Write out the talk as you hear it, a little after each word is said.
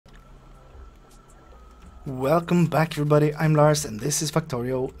Welcome back everybody, I'm Lars and this is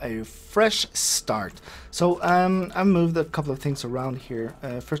Factorio, a fresh start. So I moved a couple of things around here.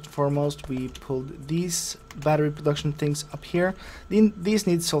 First and foremost, we pulled these battery production things up here. These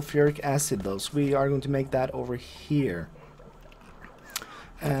need sulfuric acid though, so we are going to make that over here.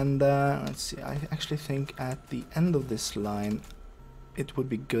 And let's see, I actually think at the end of this line it would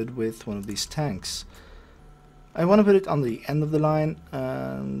be good with one of these tanks. I want to put it on the end of the line,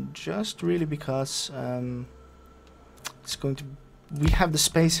 just really because it's going to. We have the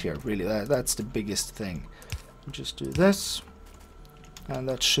space here, really. That's the biggest thing. Just do this, and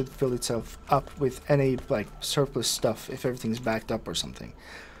that should fill itself up with any like surplus stuff if everything's backed up or something.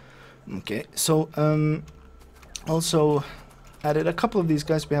 Okay, so also added a couple of these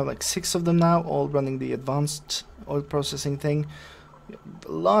guys. We have like 6 of them now, all running the advanced oil processing thing.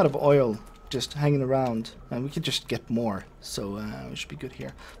 A lot of oil just hanging around, and we could just get more, so we should be good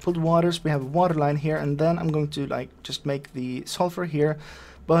here. Pulled waters, we have a water line here, and then I'm going to like just make the sulfur here,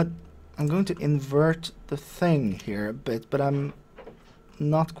 but I'm going to invert the thing here a bit, but I'm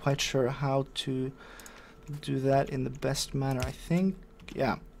not quite sure how to do that in the best manner. I think,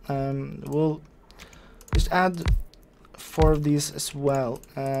 yeah, we'll just add 4 of these as well,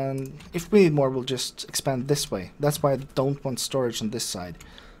 and if we need more we'll just expand this way. That's why I don't want storage on this side.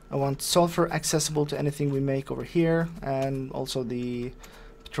 I want sulfur accessible to anything we make over here, and also the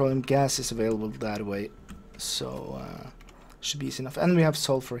petroleum gas is available that way, so should be easy enough. And we have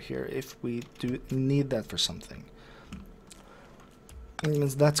sulfur here if we do need that for something. It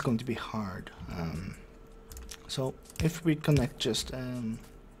means that's going to be hard. So if we connect just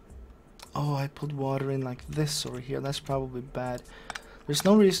oh, I put water in like this over here. That's probably bad. There's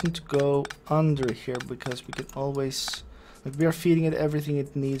no reason to go under here because we can always. Like, we are feeding it everything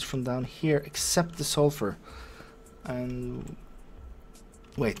it needs from down here except the sulfur. And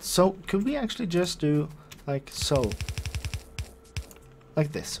wait, so could we actually just do like so?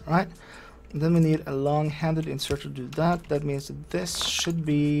 Like this, right? And then we need a long-handed inserter to do that. That means that this should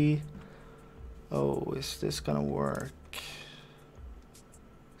be. Oh, is this gonna work?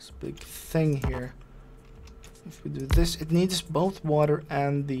 This big thing here. If we do this, it needs both water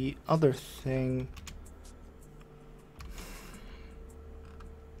and the other thing.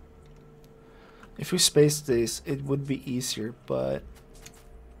 If we space this, it would be easier, but.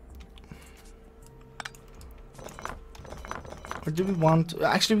 Or do we want.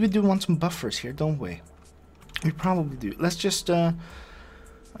 Actually, we do want some buffers here, don't we? We probably do. Let's just.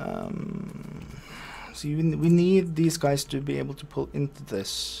 See, we need these guys to be able to pull into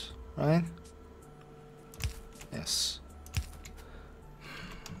this, right? Yes.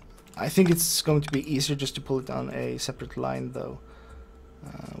 I think it's going to be easier just to pull it on a separate line, though.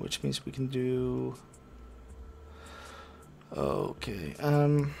 Which means we can do. Okay.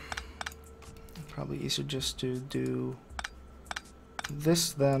 Probably easier just to do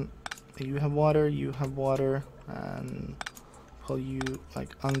this then. You have water, and pull you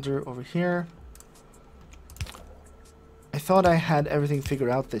like under over here. I thought I had everything figured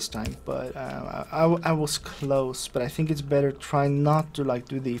out this time, but I was close. But I think it's better try not to like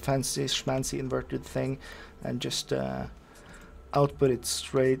do the fancy schmancy inverted thing, and just output it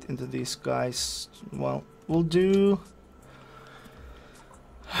straight into these guys. Well, we'll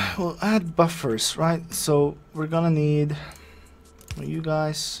add buffers, right? So we're gonna need you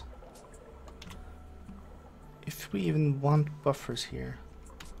guys, if we even want buffers here.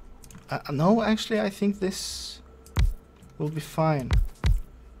 No, actually I think this will be fine.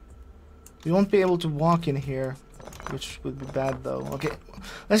 We won't be able to walk in here, which would be bad though. Okay,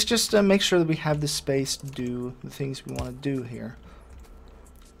 let's just make sure that we have the space to do the things we want to do here.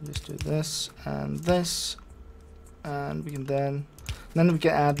 Just do this, and we can then we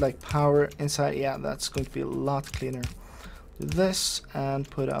can add like power inside. Yeah, that's going to be a lot cleaner. Do this and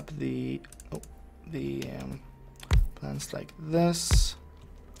put up the plants like this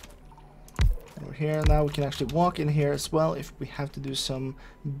over here. Now we can actually walk in here as well if we have to do some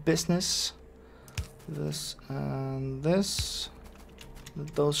business. This and this.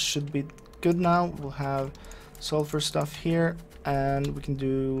 Those should be good now. We'll have sulfur stuff here, and we can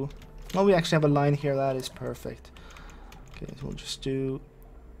do. Oh, we actually have a line here. That is perfect. Okay, so we'll just do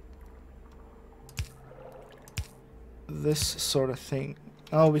this sort of thing.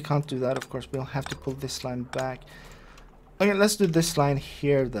 Oh, we can't do that. Of course, we'll have to pull this line back. Okay, let's do this line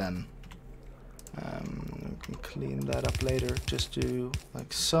here then. We can clean that up later. Just do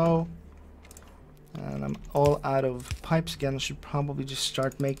like so. And I'm all out of pipes again. I should probably just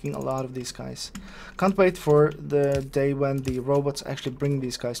start making a lot of these guys. Can't wait for the day when the robots actually bring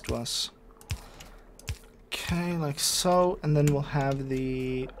these guys to us. Okay, like so. And then we'll have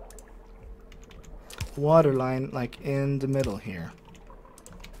the water line like in the middle here.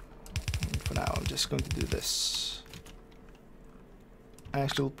 And for now, I'm just going to do this.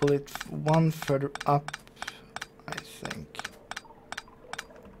 Actually, we'll pull it one further up, I think.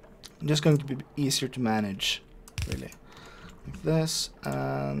 Just going to be easier to manage, really. Like this,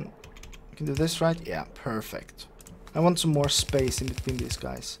 and we can do this, right? Yeah, perfect. I want some more space in between these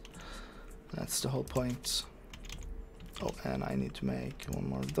guys. That's the whole point. Oh, and I need to make one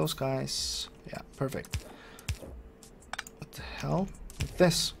more of those guys. Yeah, perfect. What the hell? Like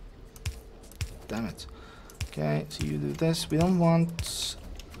this. Damn it. Okay, so you do this. We don't want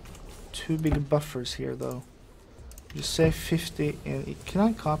too big buffers here, though. Just say 50 in. Can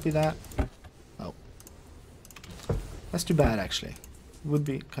I copy that? Oh. That's too bad, actually. Would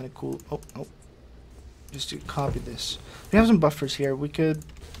be kind of cool. Oh, oh. Just to copy this. We have some buffers here. We could.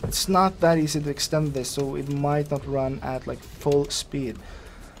 It's not that easy to extend this, so it might not run at like full speed.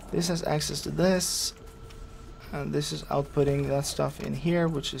 This has access to this, and this is outputting that stuff in here,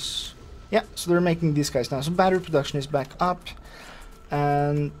 which is. Yeah, so they're making these guys now. So battery production is back up,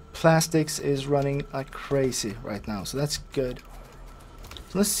 and plastics is running like crazy right now. So that's good.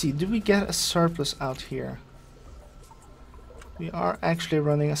 So let's see. Do we get a surplus out here? We are actually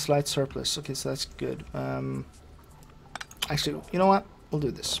running a slight surplus. Okay, so that's good. Actually, you know what? We'll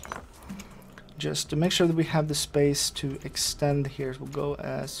do this. Just to make sure that we have the space to extend here. We'll go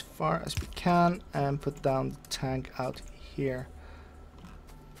as far as we can and put down the tank out here.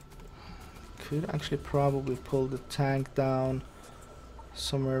 Could actually probably pull the tank down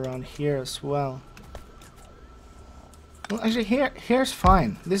somewhere around here as well. Well, actually, here's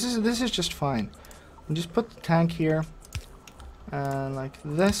fine. This is just fine. We'll just put the tank here, and like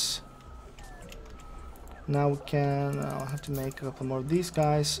this. Now we can. I'll have to make a couple more of these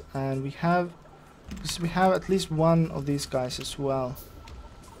guys, and we have at least one of these guys as well.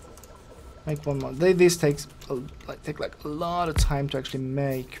 Make one more. These take like a lot of time to actually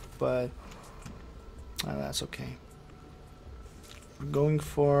make, but. That's okay. We're going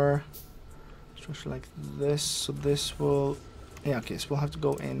for structure like this, so this will, yeah, okay, so we'll have to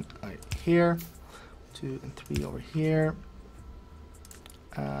go in right here, 2 and 3 over here,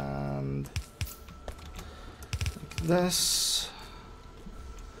 and like this.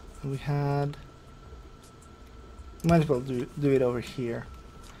 And we might as well do it over here.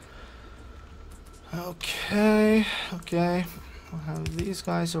 Okay, we'll have these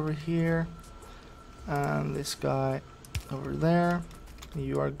guys over here. And this guy over there.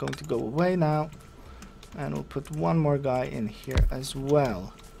 You are going to go away now, and we'll put one more guy in here as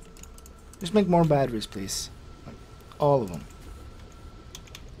well. Just make more batteries, please, like all of them.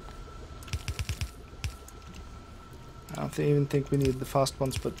 I don't even think we need the fast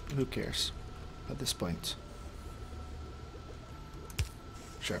ones, but who cares at this point?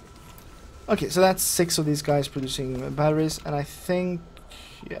 Sure. Okay, so that's 6 of these guys producing batteries, and I think.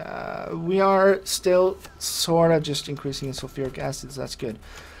 Yeah, we are still sort of just increasing in sulfuric acids. That's good.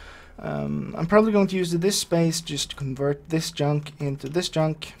 I'm probably going to use this space just to convert this junk into this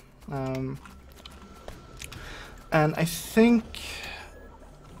junk. And I think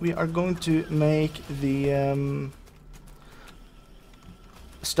we are going to make the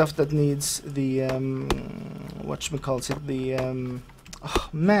stuff that needs the whatchamacallit, the oh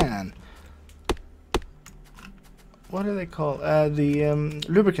man. What do they call the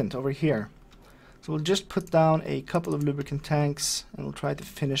lubricant over here? So we'll just put down a couple of lubricant tanks, and we'll try to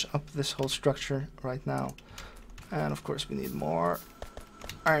finish up this whole structure right now. And of course we need more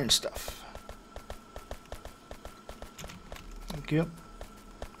iron stuff. Thank you.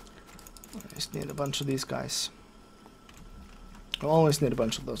 I just need a bunch of these guys. I always need a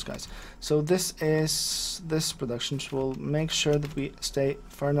bunch of those guys. So this is this production, so we'll make sure that we stay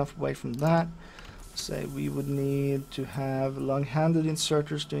far enough away from that. Say we would need to have long-handed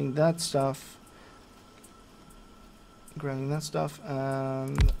inserters doing that stuff, grinding that stuff,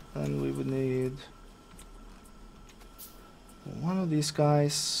 and then we would need one of these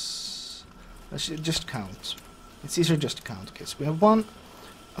guys. Let's just count. It's easier just to count. Okay, so we have 1,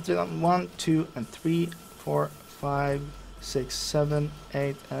 2, and 3, 4, 5, 6, 7,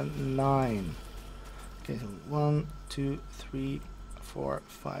 8, and 9. Okay, so 1, 2, 3, 4,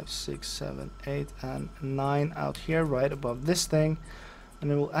 5, 6, 7, 8, and 9 out here right above this thing, and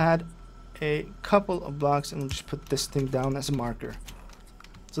then we'll add a couple of blocks and we'll just put this thing down as a marker.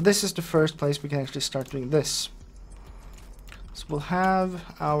 So this is the first place we can actually start doing this. So we'll have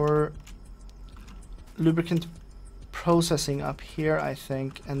our lubricant processing up here, I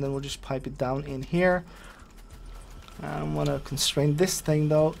think, and then we'll just pipe it down in here. I want to constrain this thing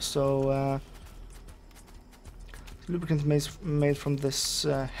though, so lubricant made from this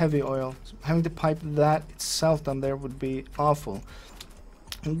heavy oil. So having to pipe that itself down there would be awful.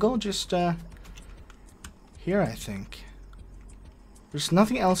 And go just here, I think. There's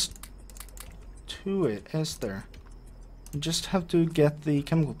nothing else to it, is there? You just have to get the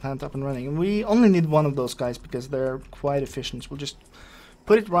chemical plant up and running. And we only need one of those guys because they're quite efficient. So we'll just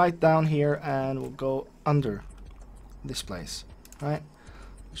put it right down here and we'll go under this place. Right?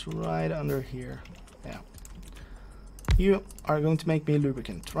 Just right under here. Yeah. You are going to make me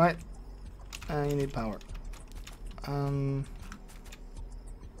lubricant, right? And you need power.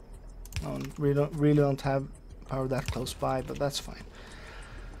 Oh, we really don't have power that close by, but that's fine.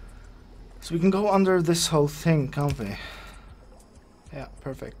 So we can go under this whole thing, can't we? Yeah,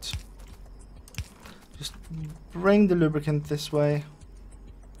 perfect. Just bring the lubricant this way.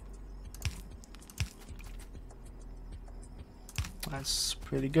 That's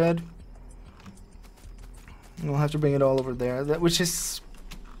pretty good. We'll have to bring it all over there, which is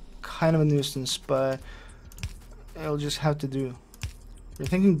kind of a nuisance, but it'll just have to do. We're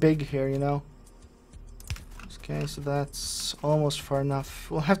thinking big here, you know. Okay, so that's almost far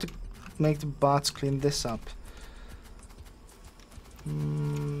enough. We'll have to make the bots clean this up.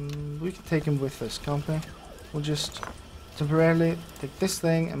 We can take him with us, can't we? We'll just temporarily take this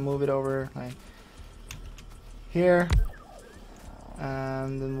thing and move it over like here.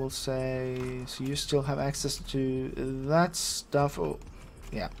 And then we'll say, so you still have access to that stuff. Oh,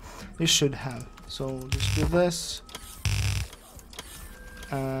 yeah, you should have. So we'll just do this.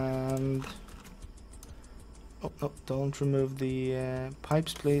 And oh no, don't remove the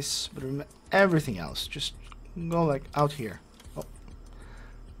pipes, please. But remove everything else. Just go like out here. Oh,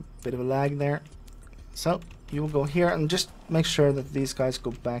 bit of a lag there. So you will go here and just make sure that these guys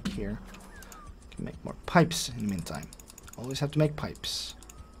go back here. You can make more pipes in the meantime. Always have to make pipes.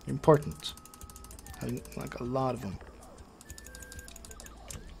 Important. Having like a lot of them.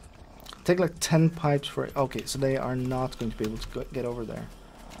 Take like 10 pipes for it. Okay, so they are not going to be able to get over there.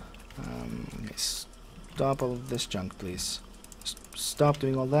 Okay, stop all of this junk, please. Stop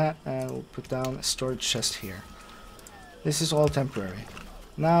doing all that, and we'll put down a storage chest here. This is all temporary.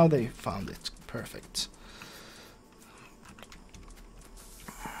 Now they found it. Perfect.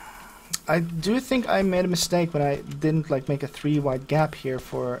 I do think I made a mistake when I didn't like make a 3 wide gap here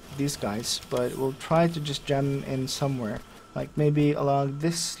for these guys, but we'll try to just jam in somewhere. Like maybe along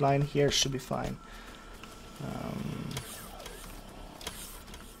this line here should be fine.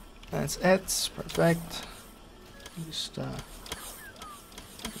 That's it. Perfect. Just get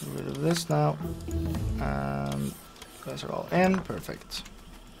rid of this now. Guys are all in. Perfect.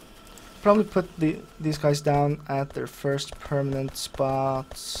 Probably put these guys down at their first permanent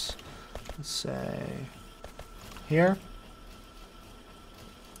spots. Let's say here.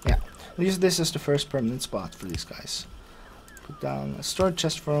 Yeah, we'll use this as the first permanent spot for these guys. Put down a storage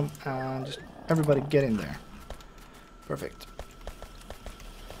chest for them and just everybody get in there. Perfect.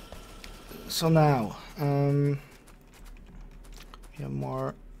 So now, we have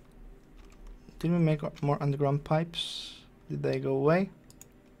more. Did we make more underground pipes? Did they go away?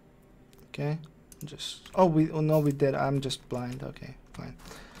 Okay, just. Oh, no, we did. I'm just blind. Okay, fine.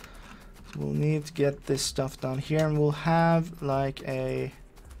 We'll need to get this stuff down here, and we'll have like a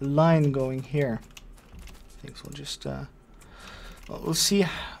line going here. I think so. We'll just well, we'll see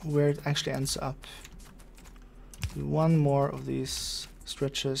where it actually ends up. Do one more of these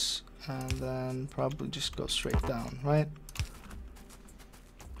stretches, and then probably just go straight down, right?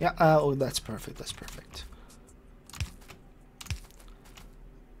 Yeah. Oh, that's perfect. That's perfect.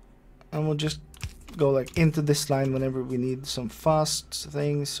 And we'll just go like into this line whenever we need some fast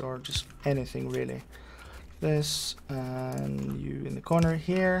things or just anything really. This and you in the corner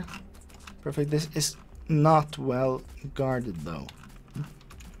here. Perfect. This is not well guarded though.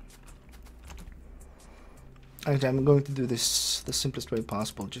 Actually, I'm going to do this the simplest way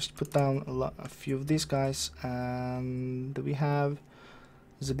possible. Just put down a few of these guys, and do we have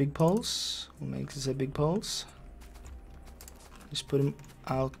the big poles? We'll make the big poles. Just put them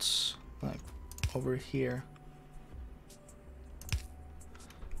out like over here.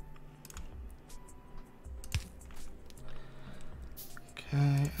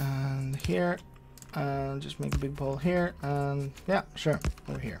 Okay, and here, and just make a big pole here, and yeah, sure,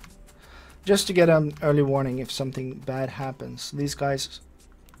 over here. Just to get an early warning if something bad happens. These guys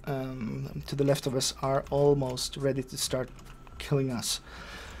to the left of us are almost ready to start killing us.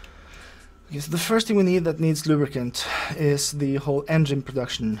 Because the first thing we need that needs lubricant is the whole engine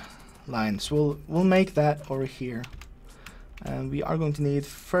production line. So we'll make that over here. And we are going to need,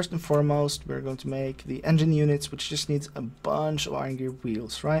 first and foremost, we're going to make the engine units, which just needs a bunch of iron gear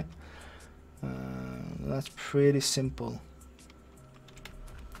wheels, right? That's pretty simple.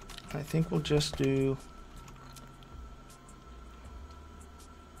 I think we'll just do...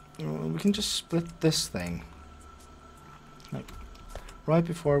 we can just split this thing. Like, right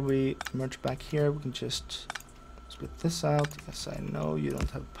before we merge back here, we can just split this out. Yes, I know you don't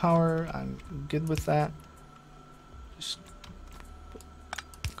have power. I'm good with that. Just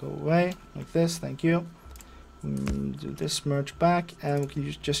go away like this. Thank you. Do this merge back, and we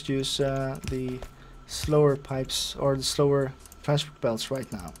can just use the slower pipes or the slower transport belts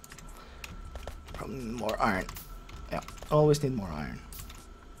right now. Probably need more iron. Yeah, always need more iron.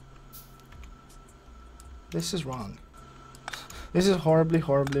 This is wrong. This is horribly,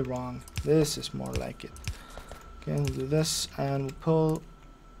 horribly wrong. This is more like it. Okay, we'll do this and we'll pull.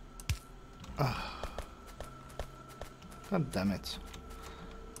 God damn it.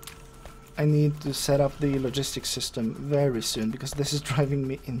 I need to set up the logistics system very soon because this is driving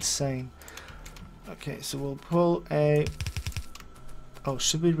me insane. Okay, so we'll pull a... oh,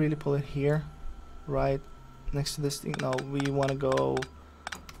 should we really pull it here? Right next to this thing? No, we want to go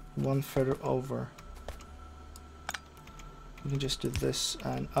one further over. We can just do this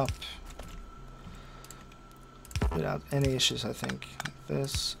and up without any issues, I think. Like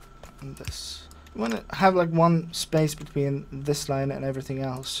this and this. You want to have like one space between this line and everything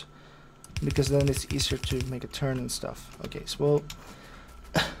else, because then it's easier to make a turn and stuff. Okay, so we'll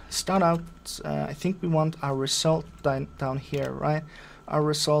start out. I think we want our result down here, right? Our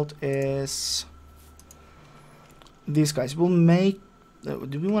result is these guys. We'll make...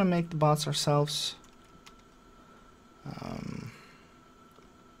 do we want to make the bots ourselves?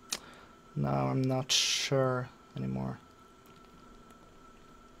 No, I'm not sure anymore.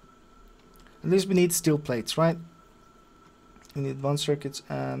 At least we need steel plates, right? We need advanced circuits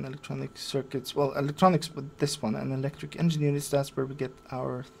and electronic circuits. Well, electronics with this one, and electric engine units. That's where we get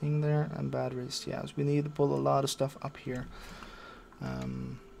our thing there, and batteries. Yes, we need to pull a lot of stuff up here.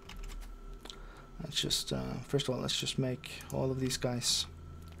 Let's just first of all, let's just make all of these guys.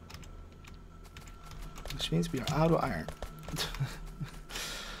 Which means we are out of iron.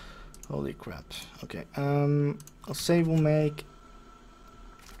 Holy crap. Okay, I'll say we'll make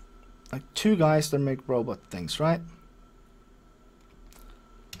like 2 guys that make robot things, right?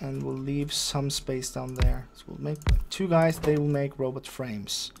 And we'll leave some space down there. So we'll make like 2 guys, they will make robot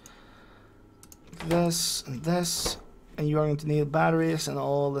frames. This and this, and you are going to need batteries and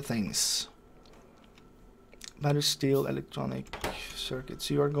all the things. Battery, steel, electronic circuits.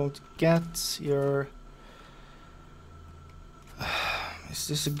 You are going to get your... is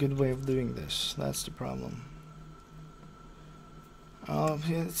this a good way of doing this? That's the problem.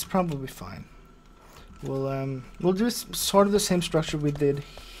 Yeah, it's probably fine. We'll do sort of the same structure we did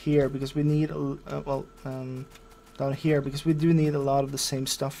here, because we need down here, because we do need a lot of the same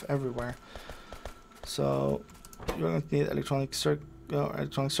stuff everywhere. So you're going to need electronic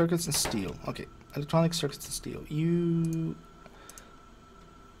circuits and steel. Okay, electronic circuits and steel.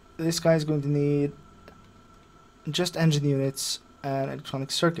 This guy is going to need just engine units and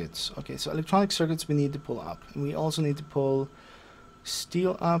electronic circuits. Okay, so electronic circuits we need to pull up, and we also need to pull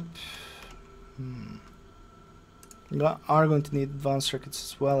steel up. We are going to need advanced circuits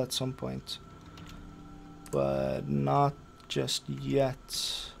as well at some point, but not just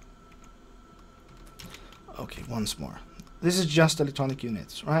yet. Okay, once more. This is just electronic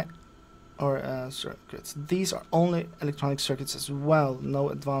units, right? Or circuits. These are only electronic circuits as well, no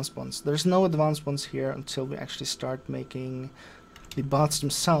advanced ones. There's no advanced ones here until we actually start making the bots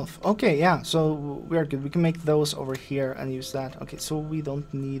themselves. Okay, yeah, so we are good. We can make those over here and use that. Okay, so we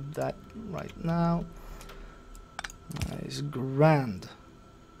don't need that right now. That is grand.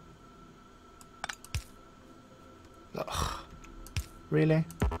 Ugh. Really?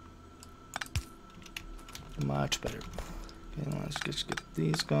 Much better. Okay, let's just get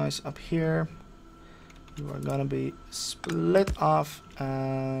these guys up here. You are gonna be split off,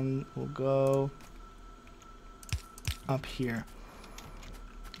 and we'll go up here.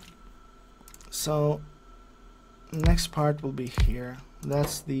 So next part will be here.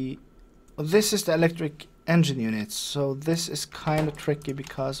 That's the... this is the electric engine units. So this is kind of tricky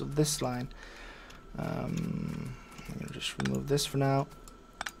because of this line. I'm gonna just remove this for now,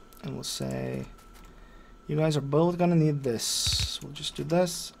 and we'll say you guys are both gonna need this. So we'll just do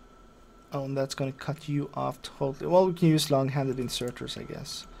this. Oh, and that's gonna cut you off totally. Well, we can use long-handed inserters, I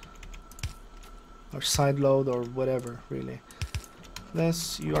guess, or side load, or whatever, really.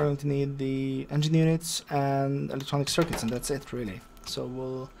 This, you are going to need the engine units and electronic circuits, and that's it, really. So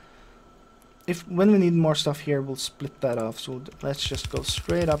we'll, when we need more stuff here, we'll split that off. So let's just go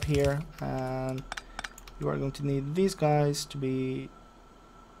straight up here, and you are going to need these guys to be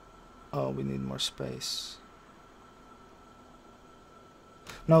Oh, we need more space.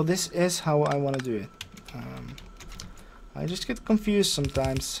 No, this is how I want to do it. I just get confused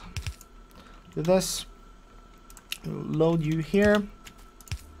sometimes. Do this. Load you here.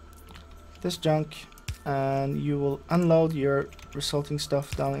 This junk. And you will unload your resulting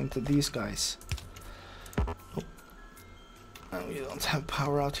stuff down into these guys. Oh. And we don't have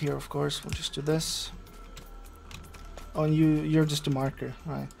power out here, of course. We'll just do this. Oh, and you're just a marker,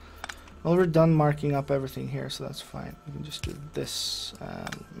 right? Well, we're done marking up everything here, so that's fine. We can just do this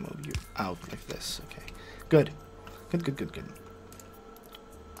and move you out like this. Okay, good. Good.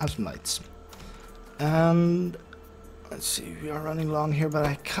 Have some lights. And let's see, we are running long here,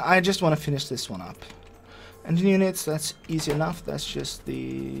 but I just want to finish this one up. Engine units, that's easy enough. That's just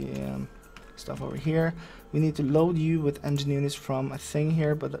the stuff over here. We need to load you with engine units from a thing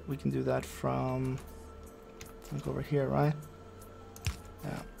here, but we can do that from like over here, right?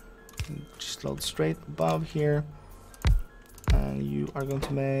 Yeah. Just load straight above here, and you are going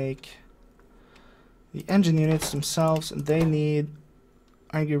to make the engine units themselves, and they need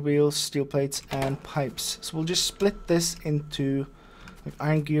iron gear wheels, steel plates, and pipes. So we'll just split this into like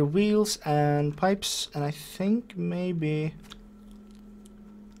iron gear wheels and pipes, and I think maybe...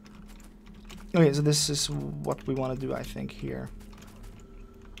 Okay, so this is what we want to do, I think, here.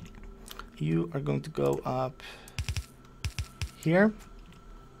 You are going to go up here.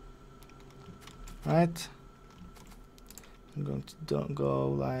 Right? I'm going to go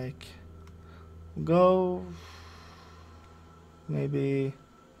like... Go... Maybe...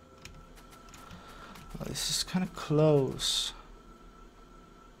 Oh, this is kind of close.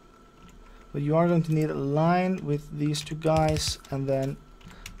 But you are going to need a line with these two guys, and then...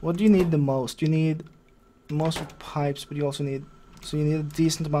 What do you need the most? You need most of pipes, but you also need... So you need a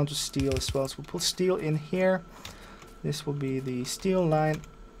decent amount of steel as well. So we'll put steel in here. This will be the steel line.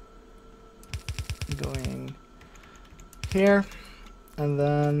 Going here. And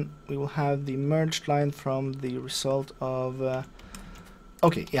then we will have the merged line from the result of...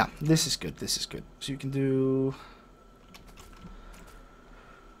 okay, yeah, this is good. So you can do...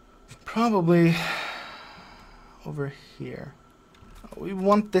 Probably over here. We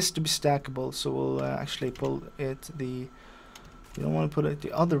want this to be stackable, so we'll actually pull it the... We don't want to put it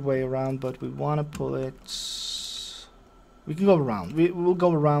the other way around, but we want to pull it... We can go around. We'll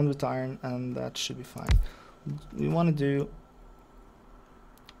go around with iron, and that should be fine. We want to do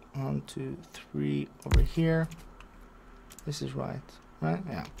 1, 2, 3 over here. This is right?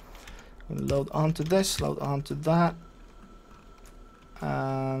 Yeah. I'm going to load onto this, load onto that.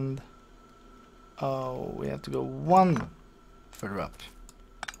 And... Oh, we have to go one further up.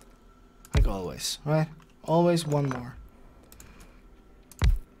 Like always, right? Always one more.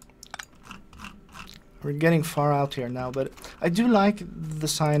 We're getting far out here now, but I do like the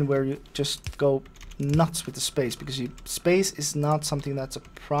sign where you just go nuts with the space, because space is not something that's a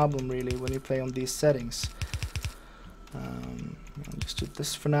problem really when you play on these settings. I'll just do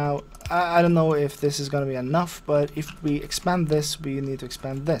this for now. I don't know if this is going to be enough, but if we expand this, we need to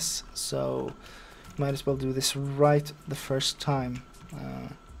expand this. So might as well do this right the first time.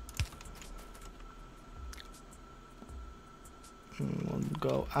 We'll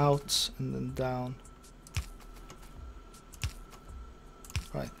go out and then down.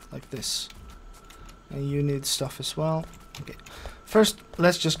 Right, like this. And you need stuff as well. Okay. First,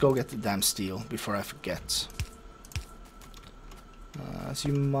 let's just go get the damn steel before I forget. As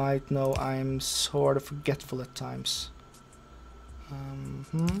you might know, I'm sort of forgetful at times.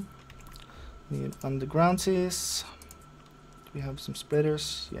 Need undergroundsies. Do we have some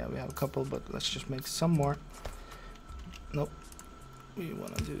splitters? Yeah, we have a couple, but let's just make some more. Nope. We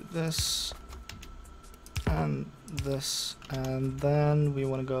want to do this and this, and then we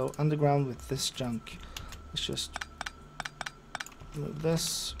want to go underground with this junk. Let's just move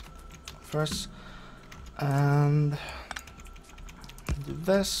this first and do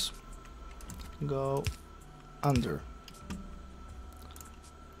this. Go under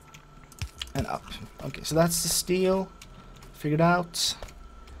and up. Okay, so that's the steel figured out.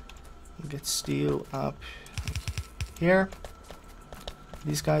 We'll get steel up here.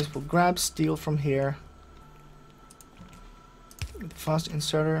 These guys will grab steel from here. Fast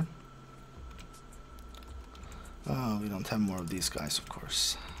inserter. Oh, we don't have more of these guys, of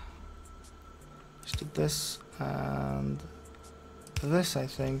course. Just do this and this, I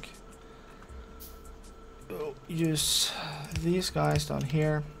think. Oh, use these guys down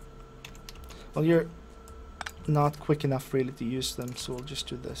here. Well, you're not quick enough really to use them, so we'll just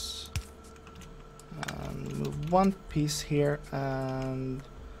do this. And move one piece here and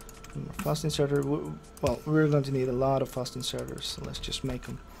fast inserter. Well, we're going to need a lot of fast inserters, so let's just make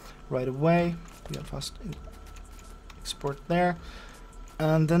them right away. We got fast export there.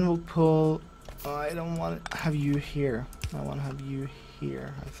 And then we'll pull... I don't want to have you here. I want to have you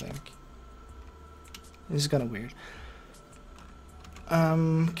here, I think. This is kind of weird.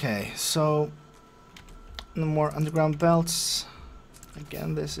 Okay, so... no more underground belts.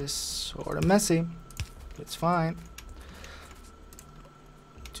 Again, this is sort of messy. But it's fine.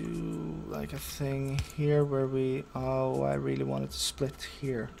 Do like a thing here where we... oh, I really wanted to split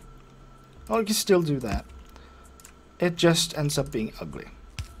here. Oh, you can still do that. It just ends up being ugly.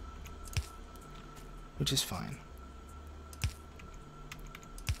 Which is fine.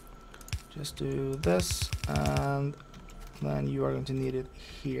 Just do this, and then you are going to need it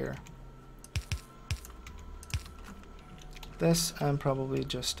here. This, and probably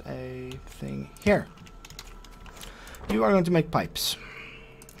just a thing here. You are going to make pipes.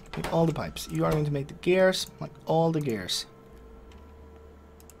 Make all the pipes. You are going to make the gears, like all the gears.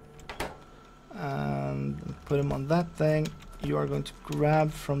 And put them on that thing. You are going to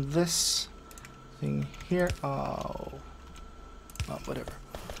grab from this thing here. Oh, whatever.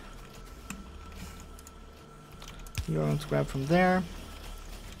 You are going to grab from there.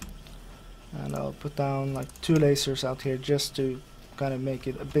 And I'll put down like 2 lasers out here just to kind of make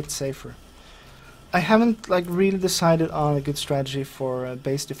it a bit safer. I haven't like really decided on a good strategy for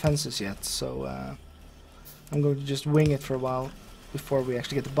base defenses yet, so I'm going to just wing it for a while before we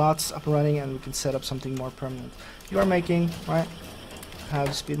actually get the bots up and running and we can set up something more permanent. You are making, right?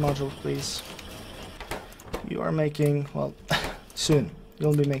 Have speed modules, please. You are making, well, soon.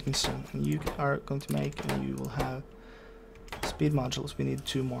 You'll be making soon. And you are going to make, and you will have speed modules. We need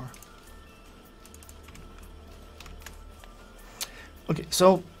 2 more. Okay,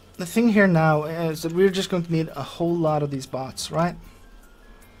 so the thing here now is that we're just going to need a whole lot of these bots, right?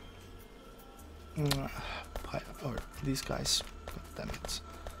 Or these guys. God damn it.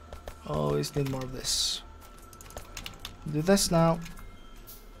 Always need more of this. Do this now.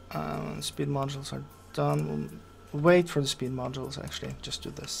 Speed modules are done. We'll wait for the speed modules actually. Just do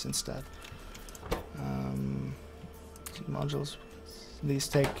this instead. Speed modules. These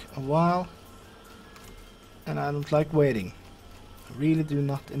take a while. And I don't like waiting. I really do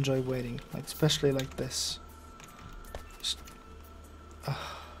not enjoy waiting, like especially like this. Just,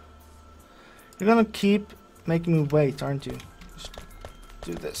 you're gonna keep making me wait, aren't you? Just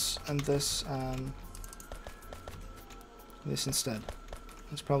do this and this and this instead.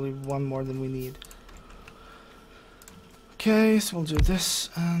 It's probably 1 more than we need. Okay, so we'll do this,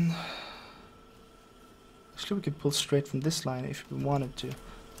 and actually we could pull straight from this line if we wanted to.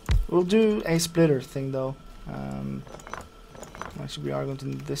 We'll do a splitter thing though. Actually, we are going to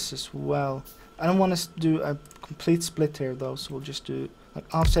need this as well. I don't want to do a complete split here though, so we'll just do like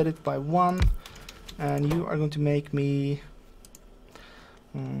offset it by 1, and you are going to make me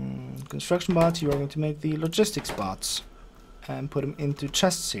construction bots. You are going to make the logistics bots and put them into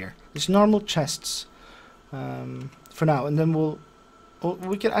chests here. There's normal chests for now, and then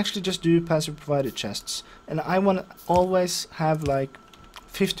we can actually just do passive provided chests. And I want to always have like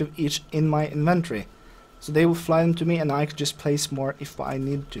 50 of each in my inventory. So they will fly them to me, and I could just place more if I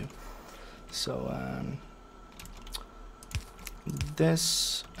need to. So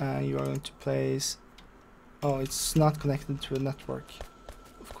this you are going to place. Oh, it's not connected to a network,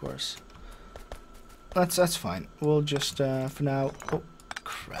 of course. That's fine. We'll just for now. Oh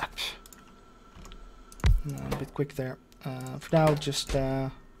crap! A bit quick there. For now, just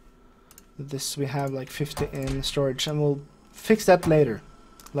this. We have like 50 in storage, and we'll fix that later.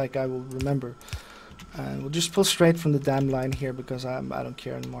 Like I will remember. And we'll just pull straight from the damn line here because I don't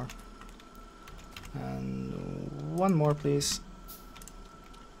care anymore. And 1 more, please.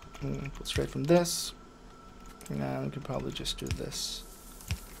 Pull straight from this. And we can probably just do this.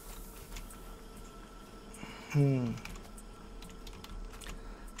 Yeah,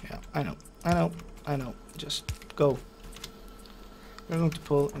 I know. Just go. We're going to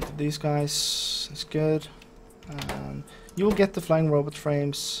pull into these guys. That's good. You will get the flying robot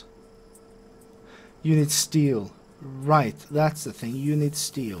frames. You need steel. Right, that's the thing. You need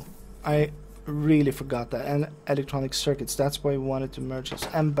steel. I really forgot that. And electronic circuits. That's why we wanted to merge this.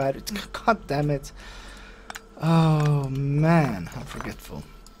 And batteries. God damn it. Oh man, how forgetful.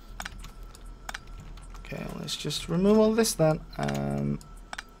 Okay, let's just remove all this then.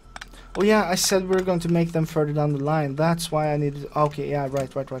 Oh yeah, I said we were going to make them further down the line. That's why I needed... Okay, yeah,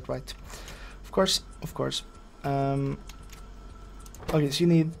 right. Of course. Okay, so you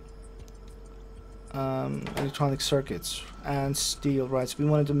need electronic circuits and steel, right? So we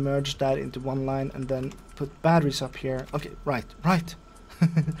wanted to merge that into 1 line and then put batteries up here. Okay, right.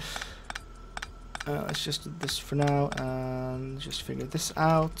 Let's just do this for now and just figure this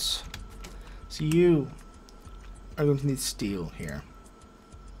out. So you are going to need steel here.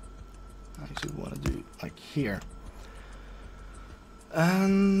 Actually, we want to do like here.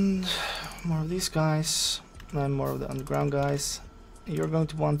 And more of these guys, and more of the underground guys. You're going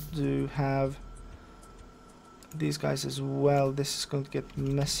to want to have these guys as well. This is going to get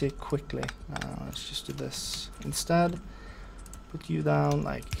messy quickly. Let's just do this instead. Put you down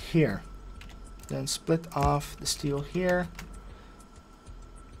like here. Then split off the steel here.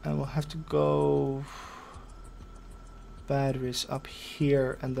 And we'll have to go batteries up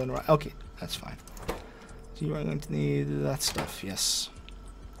here and then right. Okay, that's fine. So you are going to need that stuff, yes.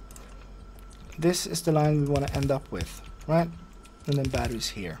 This is the line we want to end up with, right? And then batteries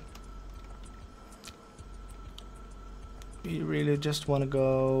here. We really just want to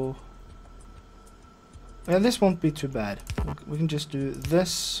go... Yeah, this won't be too bad. We can just do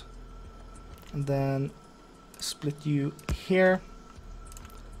this and then split you here.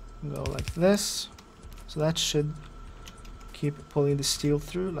 Go like this. So that should keep pulling the steel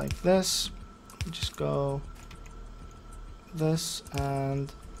through like this. Just go this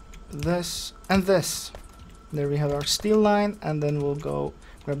and this and this. There we have our steel line, and then we'll go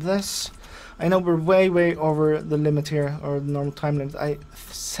grab this. I know we're way over the limit here, or the normal time limit. I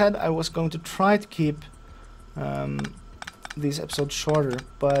said I was going to try to keep these episodes shorter,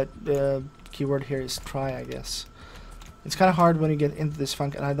 but the keyword here is try, I guess. It's kind of hard when you get into this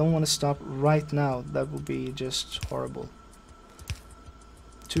funk, and I don't want to stop right now. That would be just horrible.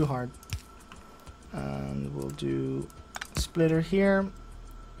 Too hard. And we'll do a splitter here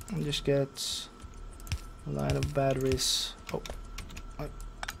and just get a line of batteries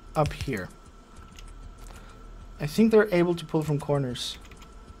up here. I think they're able to pull from corners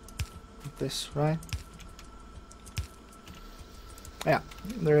like this, right? Yeah,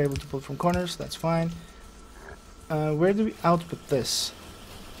 they're able to pull from corners, that's fine. Where do we output this?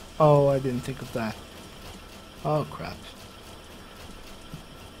 Oh, I didn't think of that. Oh crap.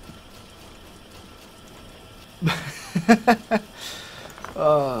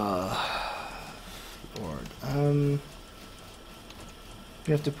 Oh Lord.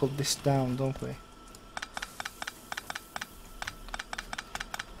 We have to pull this down, don't we?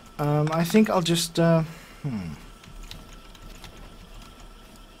 I think I'll just I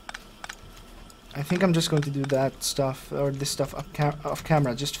think I'm just going to do that stuff, or this stuff off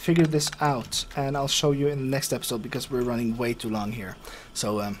camera, just figure this out, and I'll show you in the next episode because we're running way too long here.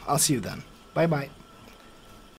 So I'll see you then. Bye bye.